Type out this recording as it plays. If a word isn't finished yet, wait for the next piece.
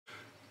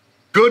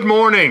Good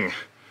morning.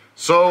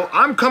 So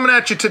I'm coming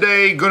at you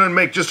today, gonna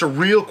make just a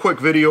real quick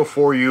video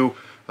for you,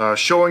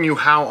 showing you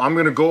how I'm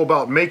gonna go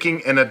about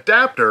making an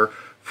adapter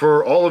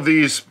for all of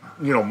these,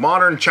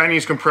 modern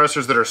Chinese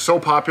compressors that are so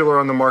popular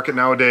on the market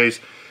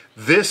nowadays.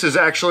 This is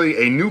actually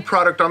a new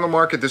product on the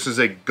market. This is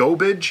a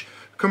Gobage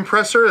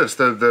compressor. That's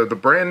the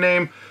brand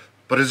name.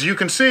 But as you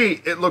can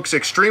see, it looks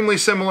extremely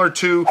similar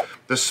to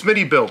the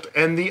Smittybilt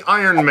and the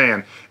Iron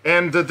Man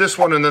and this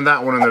one and then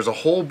that one. And there's a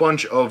whole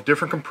bunch of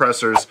different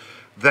compressors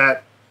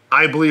that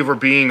I believe are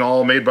being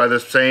all made by the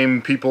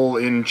same people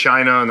in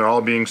China, and they're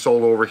all being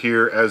sold over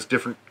here as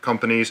different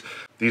companies.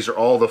 These are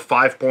all the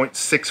 5.65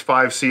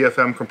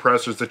 CFM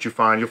compressors that you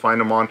find. You'll find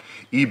them on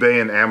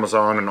eBay and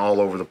Amazon and all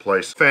over the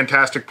place.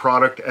 Fantastic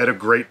product at a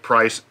great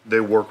price.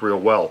 They work real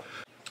well.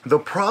 The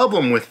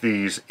problem with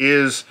these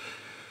is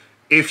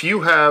if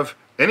you have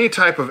any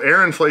type of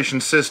air inflation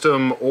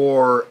system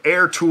or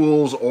air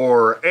tools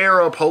or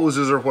air up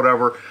hoses or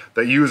whatever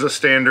that use a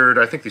standard,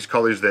 I think these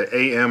call these the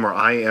AM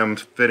or IM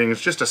fittings,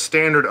 just a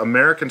standard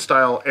American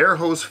style air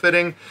hose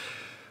fitting,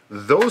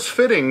 those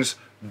fittings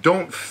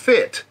don't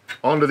fit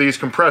onto these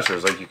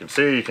compressors. Like you can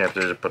see, you can't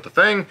just put the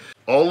thing.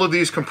 All of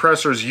these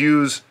compressors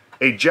use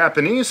a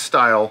Japanese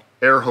style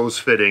air hose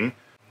fitting,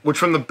 which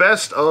from the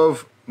best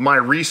of my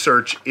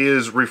research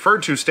is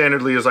referred to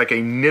standardly as like a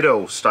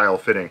Nitto style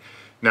fitting.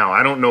 Now,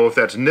 I don't know if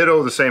that's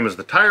Nitto, the same as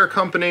the tire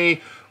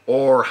company,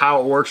 or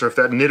how it works, or if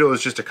that Nitto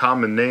is just a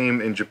common name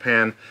in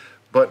Japan.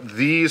 But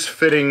these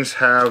fittings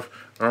have,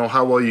 I don't know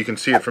how well you can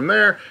see it from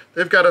there,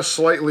 they've got a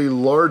slightly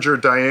larger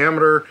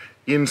diameter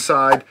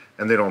inside,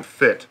 and they don't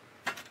fit.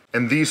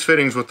 And these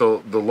fittings with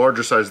the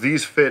larger size,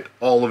 these fit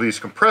all of these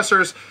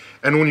compressors.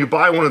 And when you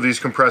buy one of these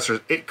compressors,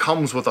 it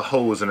comes with a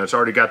hose, and it's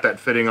already got that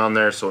fitting on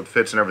there, so it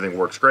fits and everything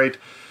works great.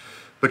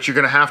 But you're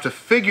going to have to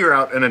figure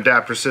out an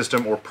adapter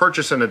system or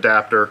purchase an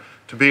adapter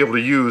to be able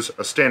to use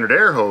a standard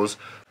air hose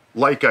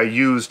like I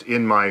used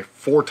in my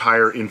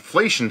 4-tire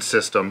inflation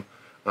system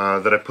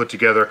that I put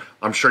together.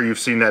 I'm sure you've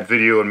seen that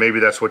video, and maybe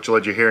that's what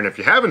led you here. And if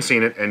you haven't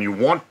seen it and you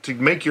want to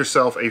make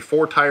yourself a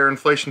 4-tire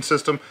inflation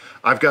system,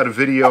 I've got a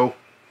video.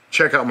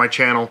 Check out my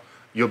channel.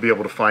 You'll be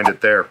able to find it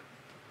there.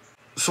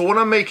 So what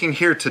I'm making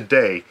here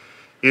today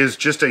is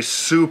just a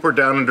super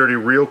down and dirty,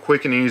 real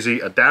quick and easy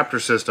adapter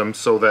system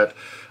so that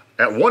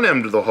at one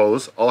end of the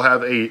hose, I'll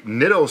have a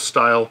Nitto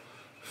style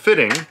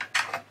fitting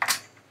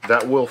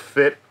that will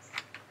fit,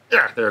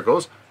 there it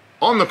goes,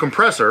 on the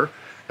compressor.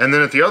 And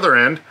then at the other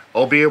end,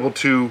 I'll be able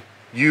to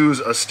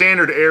use a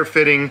standard air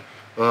fitting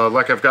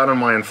like I've got on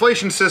my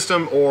inflation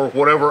system or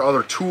whatever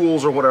other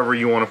tools or whatever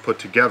you want to put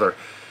together.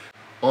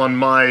 On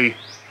my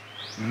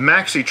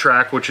Maxi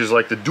Track, which is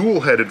like the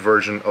dual-headed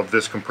version of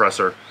this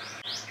compressor,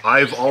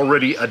 I've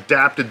already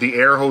adapted the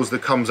air hose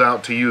that comes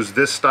out to use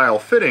this style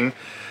fitting.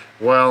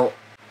 Well,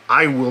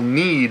 I will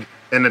need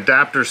an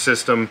adapter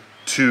system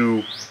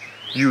to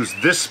use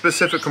this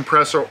specific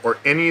compressor or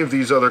any of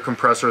these other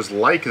compressors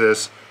like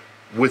this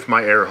with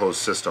my air hose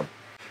system.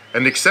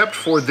 And except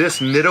for this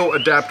Nitto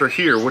adapter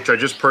here, which I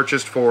just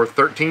purchased for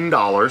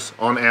 $13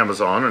 on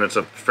Amazon, and it's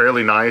a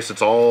fairly nice,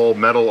 it's all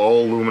metal,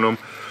 all aluminum,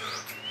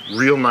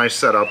 real nice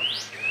setup.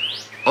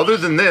 Other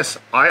than this,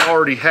 I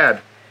already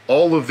had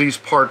all of these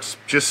parts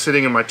just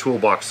sitting in my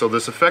toolbox, so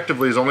this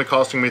effectively is only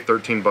costing me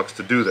 13 bucks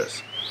to do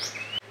this.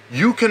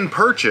 You can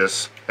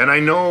purchase, and I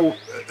know,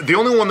 the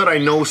only one that I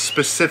know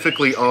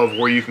specifically of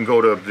where you can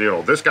go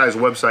to, this guy's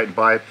website and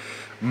buy it,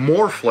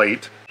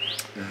 Morrflate,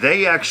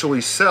 they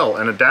actually sell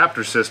an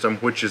adapter system,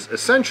 which is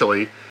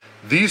essentially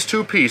these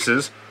two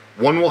pieces.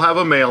 One will have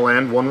a male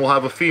end, one will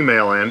have a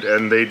female end,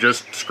 and they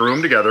just screw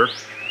them together.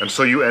 And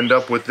so you end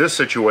up with this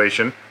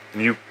situation,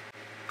 and you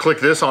click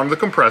this onto the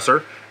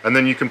compressor, and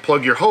then you can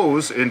plug your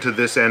hose into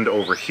this end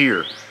over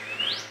here.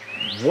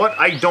 What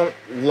I don't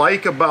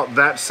like about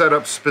that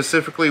setup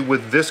specifically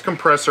with this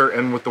compressor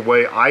and with the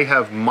way I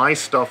have my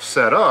stuff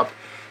set up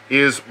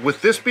is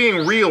with this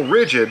being real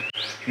rigid,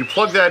 you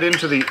plug that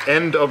into the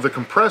end of the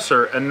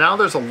compressor and now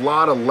there's a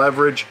lot of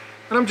leverage,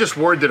 and I'm just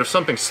worried that if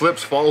something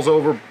slips, falls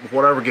over,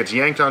 whatever, gets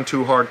yanked on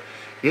too hard,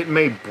 it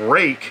may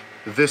break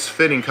this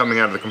fitting coming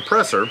out of the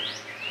compressor.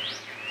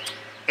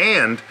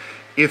 And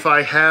if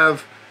I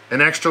have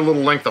an extra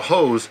little length of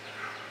hose,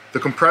 the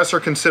compressor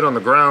can sit on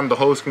the ground, the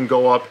hose can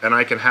go up, and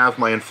I can have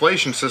my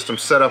inflation system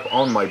set up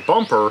on my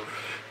bumper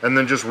and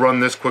then just run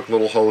this quick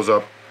little hose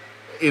up.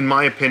 In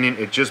my opinion,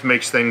 it just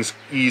makes things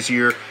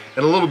easier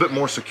and a little bit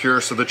more secure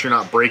so that you're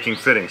not breaking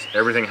fittings.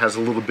 Everything has a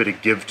little bit of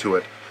give to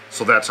it,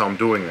 so that's how I'm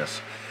doing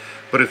this.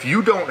 But if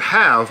you don't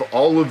have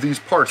all of these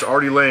parts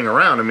already laying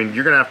around, I mean,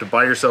 you're gonna have to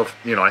buy yourself,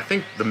 I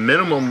think the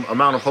minimum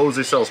amount of hose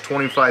they sell is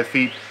 25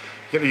 feet.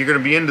 You're gonna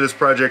be into this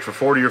project for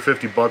 40 or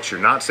 50 bucks.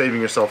 You're not saving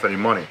yourself any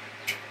money.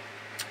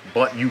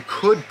 But you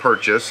could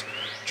purchase,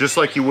 just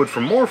like you would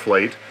from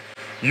Morrflate,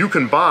 you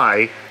can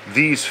buy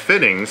these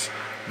fittings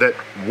that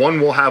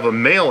one will have a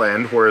male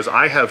end, whereas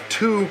I have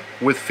two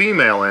with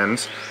female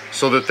ends,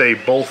 so that they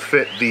both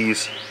fit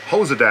these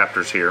hose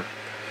adapters here.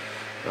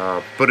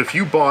 But if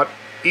you bought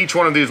each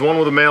one of these, one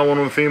with a male, one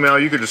with a female,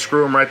 you could just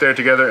screw them right there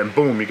together and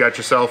boom, you got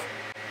yourself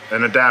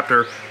an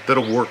adapter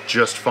that'll work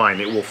just fine.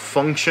 It will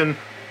function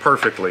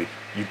perfectly.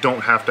 You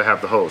don't have to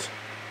have the hose.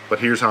 But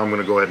here's how I'm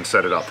going to go ahead and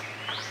set it up.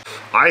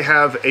 I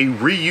have a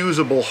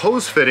reusable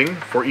hose fitting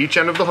for each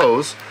end of the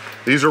hose.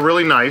 These are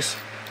really nice,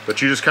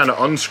 but you just kind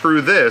of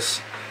unscrew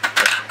this.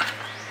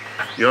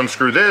 You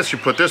unscrew this, you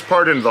put this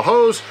part into the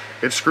hose,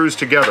 it screws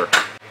together.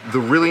 The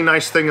really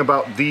nice thing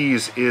about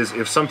these is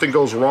if something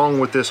goes wrong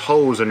with this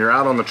hose and you're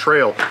out on the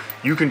trail,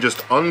 you can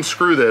just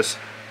unscrew this,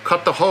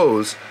 cut the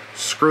hose,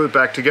 screw it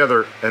back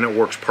together, and it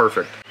works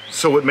perfect.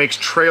 So it makes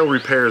trail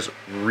repairs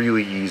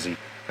really easy,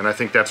 and I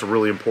think that's a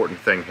really important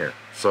thing here.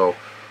 So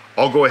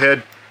I'll go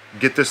ahead,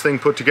 get this thing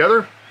put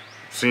together.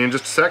 See you in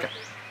just a second.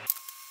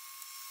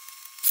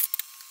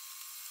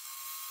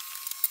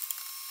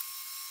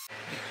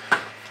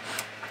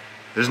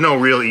 There's no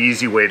real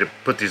easy way to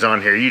put these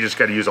on here. You just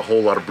got to use a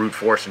whole lot of brute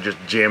force and just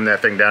jam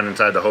that thing down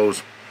inside the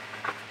hose.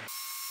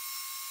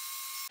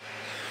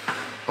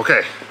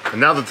 Okay, and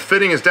now that the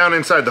fitting is down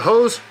inside the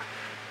hose,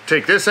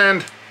 take this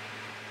end,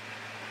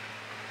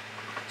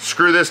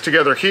 screw this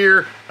together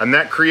here, and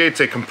that creates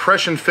a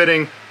compression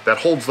fitting that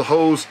holds the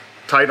hose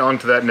tight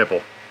onto that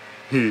nipple.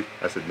 I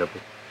said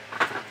nipple.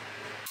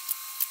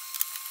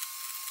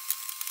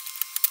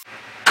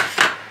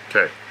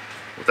 Okay,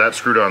 with that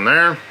screwed on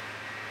there,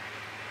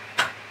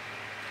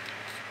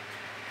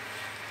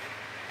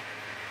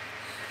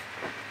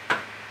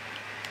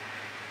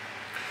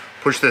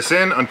 push this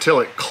in until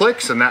it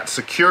clicks, and that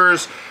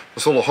secures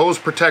this little hose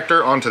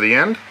protector onto the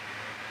end.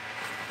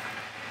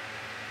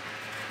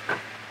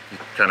 You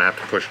kind of have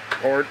to push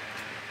hard.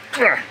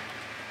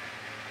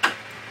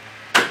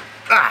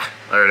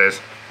 There it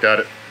is. Got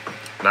it.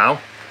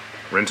 Now,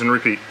 rinse and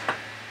repeat.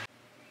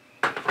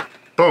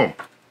 Boom.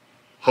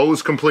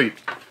 Hose complete.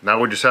 Now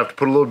we just have to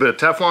put a little bit of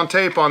Teflon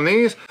tape on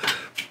these,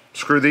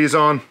 screw these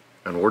on,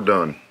 and we're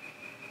done.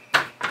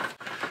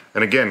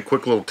 And again,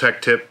 quick little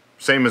tech tip.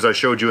 Same as I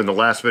showed you in the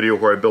last video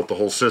where I built the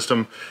whole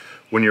system.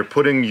 When you're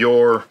putting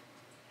your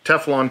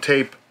Teflon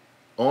tape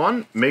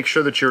on, make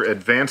sure that you're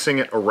advancing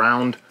it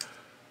around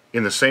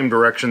in the same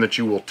direction that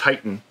you will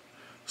tighten,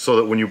 so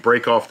that when you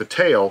break off the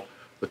tail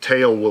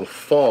will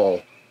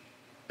fall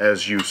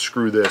as you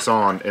screw this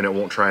on and it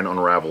won't try and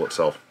unravel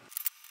itself.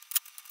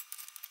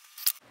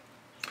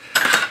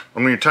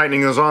 And when you're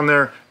tightening those on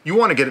there, you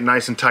want to get it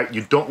nice and tight.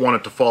 You don't want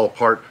it to fall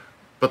apart.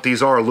 But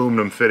these are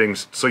aluminum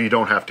fittings, so you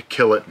don't have to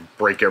kill it and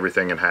break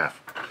everything in half.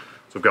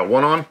 So we've got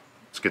one on,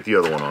 let's get the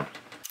other one on.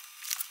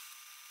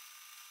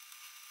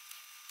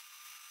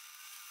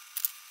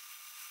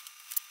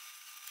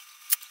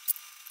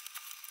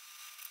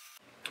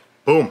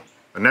 Boom,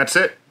 and that's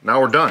it.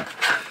 Now we're done.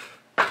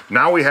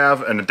 Now we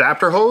have an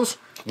adapter hose.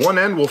 One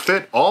end will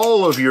fit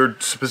all of your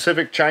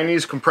specific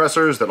Chinese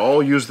compressors that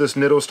all use this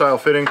Nitto style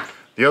fitting.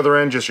 The other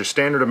end, just your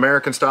standard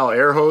American style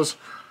air hose.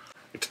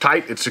 It's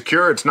tight, it's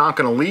secure, it's not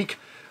going to leak.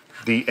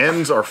 The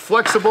ends are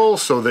flexible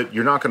so that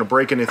you're not going to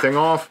break anything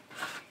off,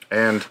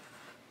 and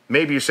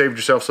maybe you saved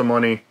yourself some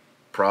money,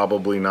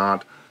 probably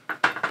not,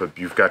 but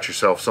you've got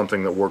yourself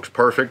something that works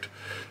perfect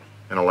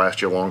and will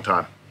last you a long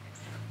time.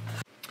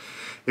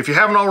 If you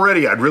haven't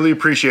already, I'd really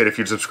appreciate it if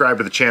you'd subscribe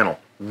to the channel.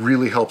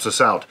 Really helps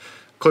us out.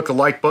 Click the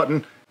like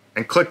button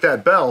and click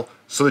that bell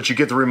so that you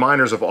get the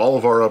reminders of all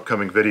of our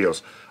upcoming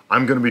videos.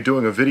 I'm going to be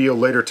doing a video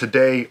later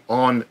today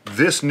on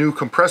this new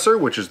compressor,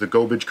 which is the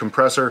Gobage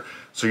compressor,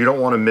 so you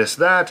don't want to miss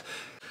that.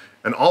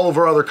 And all of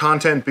our other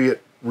content, be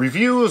it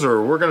reviews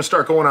or we're going to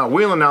start going out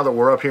wheeling now that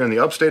we're up here in the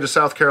upstate of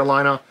South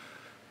Carolina.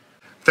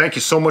 Thank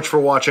you so much for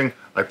watching.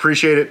 I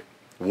appreciate it.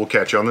 We'll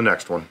catch you on the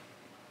next one.